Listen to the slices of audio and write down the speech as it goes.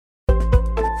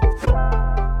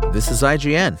This is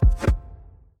IGN.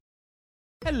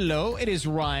 Hello, it is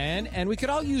Ryan, and we could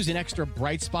all use an extra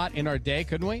bright spot in our day,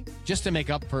 couldn't we? Just to make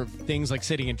up for things like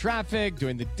sitting in traffic,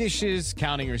 doing the dishes,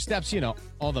 counting your steps,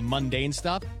 all the mundane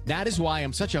stuff. That is why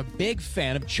I'm such a big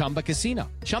fan of Chumba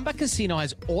Casino. Chumba Casino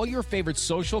has all your favorite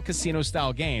social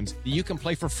casino-style games that you can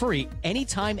play for free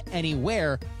anytime,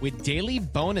 anywhere with daily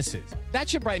bonuses. That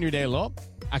should brighten your day a little.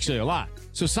 Actually, a lot.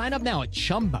 So sign up now at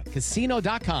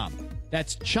ChumbaCasino.com.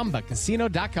 That's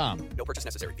ChumbaCasino.com. No purchase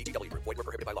necessary. VGW Group. Void where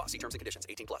prohibited by law. See terms and conditions.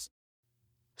 18+.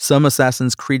 Some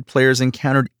Assassin's Creed players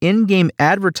encountered in-game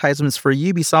advertisements for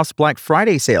Ubisoft's Black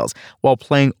Friday sales while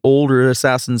playing older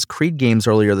Assassin's Creed games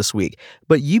earlier this week,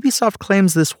 but Ubisoft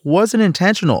claims this wasn't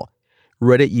intentional.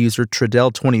 Reddit user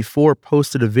Tradell24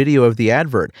 posted a video of the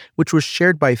advert, which was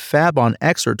shared by Fab on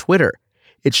X or Twitter.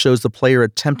 It shows the player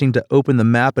attempting to open the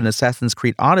map in Assassin's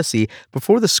Creed Odyssey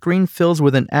before the screen fills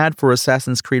with an ad for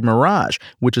Assassin's Creed Mirage,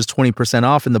 which is 20%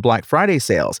 off in the Black Friday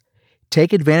sales.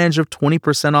 Take advantage of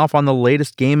 20% off on the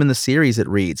latest game in the series, it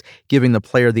reads, giving the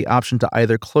player the option to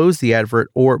either close the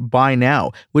advert or buy now,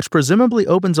 which presumably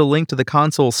opens a link to the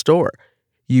console store.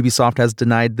 Ubisoft has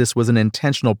denied this was an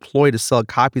intentional ploy to sell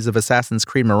copies of Assassin's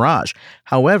Creed Mirage,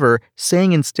 however,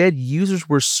 saying instead users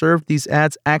were served these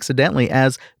ads accidentally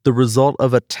as the result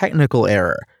of a technical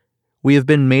error. We have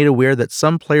been made aware that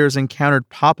some players encountered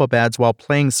pop-up ads while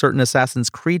playing certain Assassin's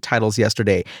Creed titles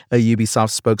yesterday, a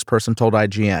Ubisoft spokesperson told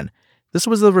IGN. This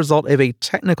was the result of a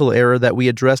technical error that we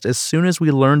addressed as soon as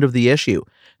we learned of the issue.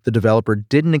 The developer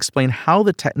didn't explain how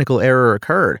the technical error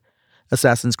occurred.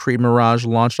 Assassin's Creed Mirage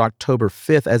launched October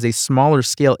 5th as a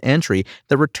smaller-scale entry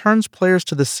that returns players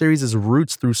to the series'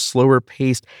 roots through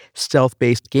slower-paced,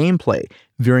 stealth-based gameplay,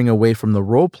 veering away from the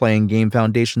role-playing game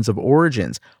foundations of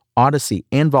Origins, Odyssey,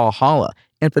 and Valhalla,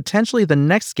 and potentially the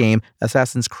next game,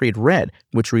 Assassin's Creed Red,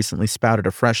 which recently spouted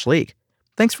a fresh leak.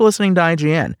 Thanks for listening to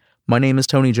IGN. My name is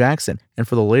Tony Jackson, and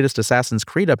for the latest Assassin's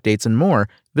Creed updates and more,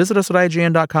 visit us at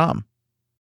IGN.com.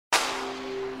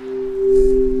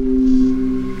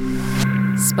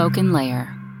 Spoken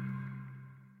Layer.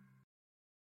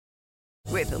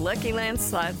 With the Lucky Land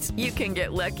Slots, you can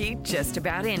get lucky just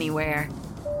about anywhere.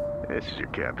 This is your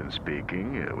captain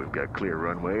speaking. We've got clear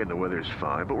runway and the weather's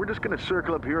fine, but we're just going to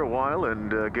circle up here a while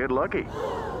and get lucky.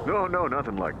 No,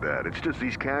 nothing like that. It's just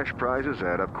these cash prizes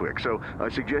add up quick. So I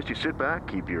suggest you sit back,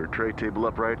 keep your tray table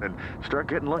upright, and start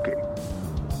getting lucky.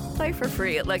 Play for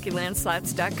free at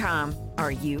LuckyLandSlots.com.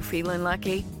 Are you feeling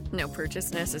lucky? No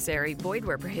purchase necessary. Void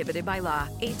where prohibited by law.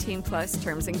 18+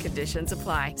 terms and conditions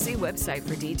apply. See website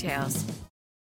for details.